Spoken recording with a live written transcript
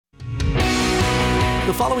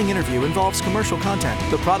The following interview involves commercial content.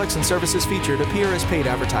 The products and services featured appear as paid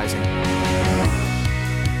advertising.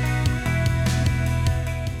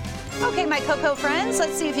 Okay, my Coco friends,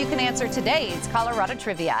 let's see if you can answer today's Colorado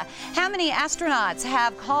trivia. How many astronauts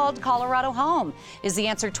have called Colorado home? Is the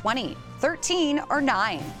answer 20, 13, or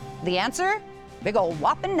 9? The answer? Big old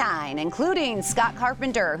whopping 9, including Scott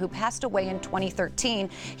Carpenter, who passed away in 2013.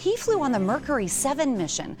 He flew on the Mercury 7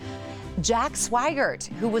 mission. Jack Swigert,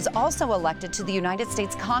 who was also elected to the United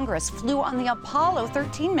States Congress, flew on the Apollo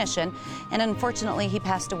 13 mission, and unfortunately he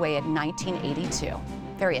passed away in 1982.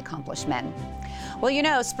 Very accomplished men. Well, you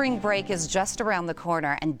know, spring break is just around the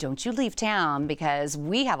corner, and don't you leave town because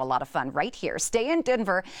we have a lot of fun right here. Stay in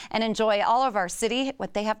Denver and enjoy all of our city,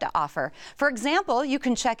 what they have to offer. For example, you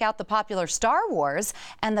can check out the popular Star Wars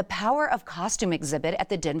and the Power of Costume exhibit at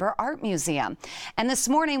the Denver Art Museum. And this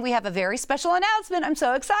morning we have a very special announcement. I'm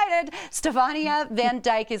so excited. Stefania Van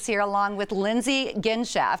Dyke is here along with Lindsay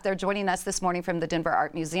Ginshaft. They're joining us this morning from the Denver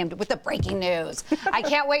Art Museum with the breaking news. I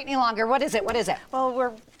can't wait any longer. What is it? What is it?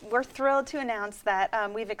 Well, we're thrilled to announce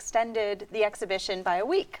that we've extended the exhibition by a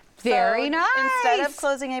week. Very nice. Instead of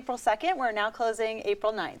closing April 2nd, we're now closing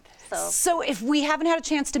April 9th. So if we haven't had a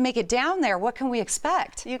chance to make it down there, what can we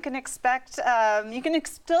expect? You can expect,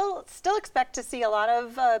 still expect to see a lot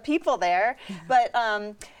of people there, but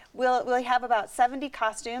we'll have about 70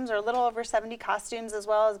 costumes, or a little over 70 costumes, as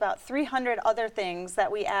well as about 300 other things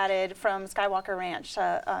that we added from Skywalker Ranch,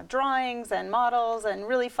 drawings and models and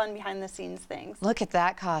really fun behind-the-scenes things. Look at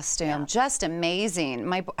that costume, yeah. Just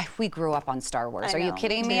amazing. We grew up on Star Wars. Are you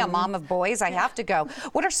kidding me? A mom of boys, I have to go.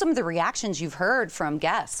 What are some of the reactions you've heard from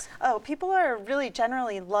guests? Oh, people are really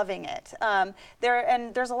generally loving it.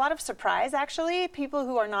 There's a lot of surprise, actually. People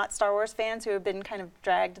who are not Star Wars fans who have been kind of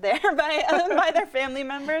dragged there by their family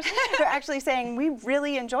members. They're actually saying we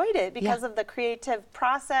really enjoyed it because of the creative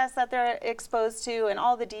process that they're exposed to and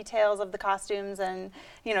all the details of the costumes, and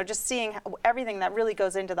just seeing everything that really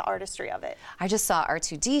goes into the artistry of it. I just saw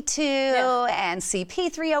R2-D2 and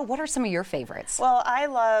CP3O. What are some of your favorites? Well, I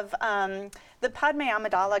love the Padme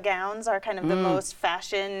Amidala gowns are kind of the most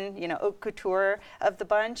fashion, haute couture of the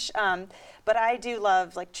bunch. But I do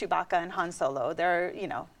love like Chewbacca and Han Solo. They're,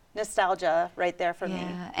 nostalgia right there for me.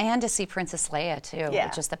 And to see Princess Leia too,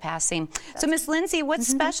 just the passing. That's so Miss Lindsay, what's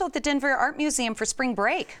special at the Denver Art Museum for spring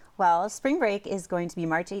break? Well, spring break is going to be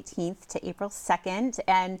March 18th to April 2nd,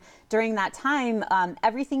 and during that time,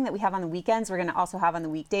 everything that we have on the weekends, we're going to also have on the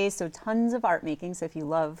weekdays, so tons of art making. So if you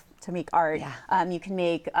love to make art, you can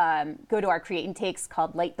go to our Create and Takes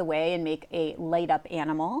called Light the Way and make a light up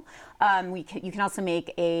animal. You can also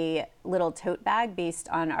make a little tote bag based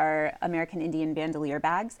on our American Indian bandolier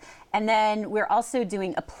bags. And then we're also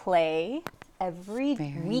doing a play every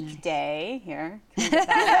weekday. Nice. Here.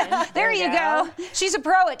 There you go. She's a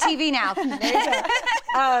pro at TV now. There you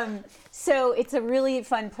go. So it's a really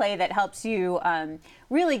fun play that helps you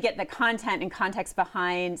really get the content and context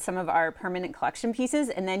behind some of our permanent collection pieces,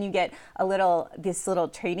 and then you get this little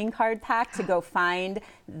trading card pack to go find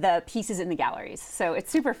the pieces in the galleries. So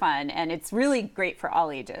it's super fun, and it's really great for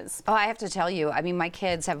all ages. Oh, I have to tell you, I mean, my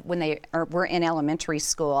kids were in elementary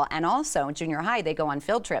school and also in junior high, they go on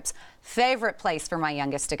field trips. Favorite place for my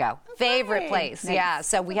youngest to go. Favorite place, yeah.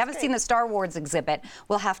 So we haven't seen the Star Wars exhibit.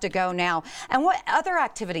 We'll have to go now. And what other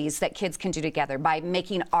activities that kids can do together by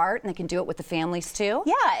making art, and they can do it with the families too?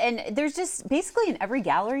 Yeah, and there's just basically in every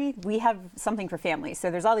gallery we have something for families. So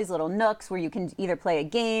there's all these little nooks where you can either play a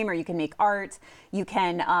game or you can make art. You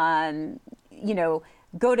can,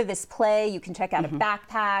 go to this play. You can check out a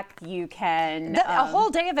backpack. You can a whole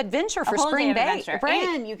day of adventure for spring break.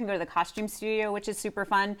 And you can go to the costume studio, which is super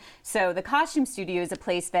fun. So the costume studio is a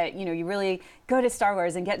place that you really go to Star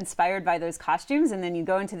Wars and get inspired by those costumes, and then you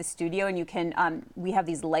go into the studio and you can. We have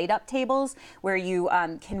these light up tables where you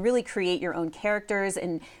can really create your own characters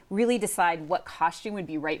and really decide what costume would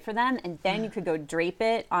be right for them, and then you could go drape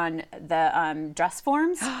it on the dress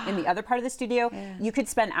forms in the other part of the studio. You could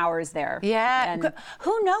spend hours there. And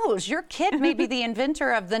who knows? Your kid may be the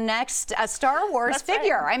inventor of the next Star Wars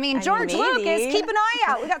figure. Right. I mean, George Lucas, keep an eye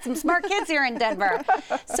out. We got some smart kids here in Denver.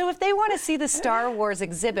 So if they want to see the Star Wars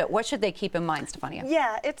exhibit, what should they keep in mind, Stefania?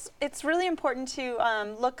 Yeah, it's really important to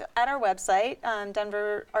look at our website,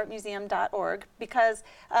 denverartmuseum.org, because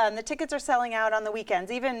the tickets are selling out on the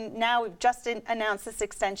weekends. Even now, we've just announced this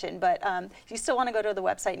extension, but you still want to go to the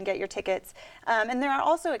website and get your tickets. And there are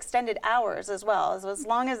also extended hours as well as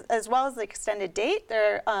well as the extended date.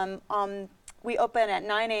 They're on we open at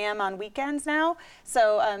 9 a.m. on weekends now,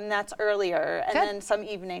 so that's earlier, and then some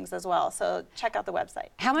evenings as well. So check out the website.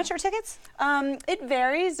 How much are tickets? It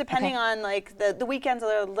varies depending on like the weekends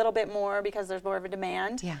are a little bit more because there's more of a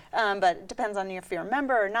demand. Yeah. But it depends on if you're a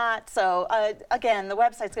member or not. So again, the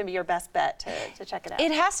website's going to be your best bet to check it out.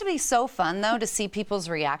 It has to be so fun though to see people's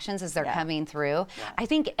reactions as they're coming through. I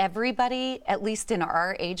think everybody, at least in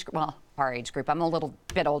our age group, I'm a little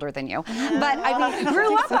bit older than you, but I mean,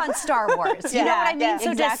 grew up on Star Wars. You know what I mean?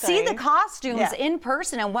 So to see the costumes in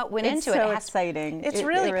person and what went into it, it's so exciting. It's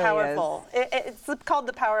really powerful. It's called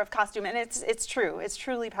the power of costume, and it's true. It's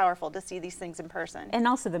truly powerful to see these things in person. And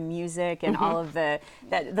also the music and all of the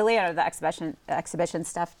layout of the exhibition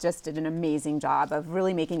stuff just did an amazing job of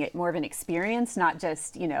really making it more of an experience, not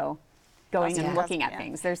just going and looking at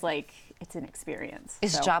things. There's it's an experience.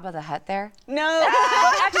 Is Jabba the Hutt there? No,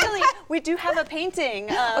 well, actually, we do have a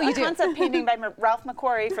painting, a concept painting by Ralph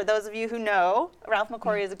McQuarrie. For those of you who know, Ralph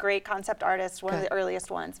McQuarrie is a great concept artist, one of the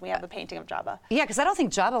earliest ones. We have a painting of Jabba. Yeah, because I don't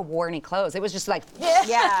think Jabba wore any clothes. It was just like, grossness.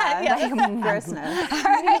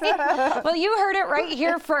 Right. Well, you heard it right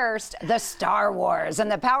here first. The Star Wars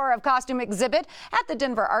and the Power of Costume exhibit at the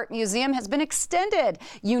Denver Art Museum has been extended.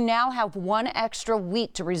 You now have 1 extra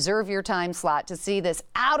week to reserve your time slot to see this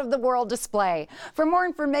out-of-the-world display. For more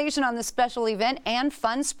information on the special event and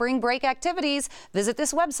fun spring break activities, visit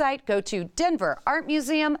this website. Go to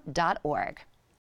denverartmuseum.org.